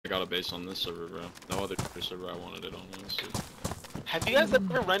got a base on this server, bro. No other server I wanted it on, honestly. Have you guys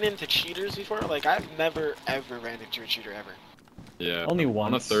ever run into cheaters before? Like, I've never ever ran into a cheater ever. Yeah. Only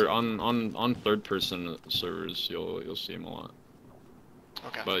once. On third person servers, you'll see them a lot.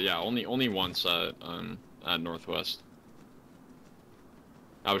 Okay. But yeah, only once at Northwest.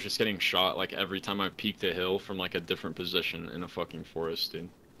 I was just getting shot like every time I peeked a hill from like a different position in a fucking forest, dude.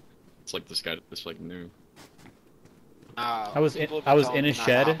 It's like this like new. I was in a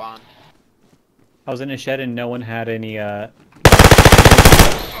shed. I was in a shed and no one had any Oh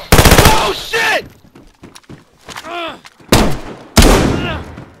shit!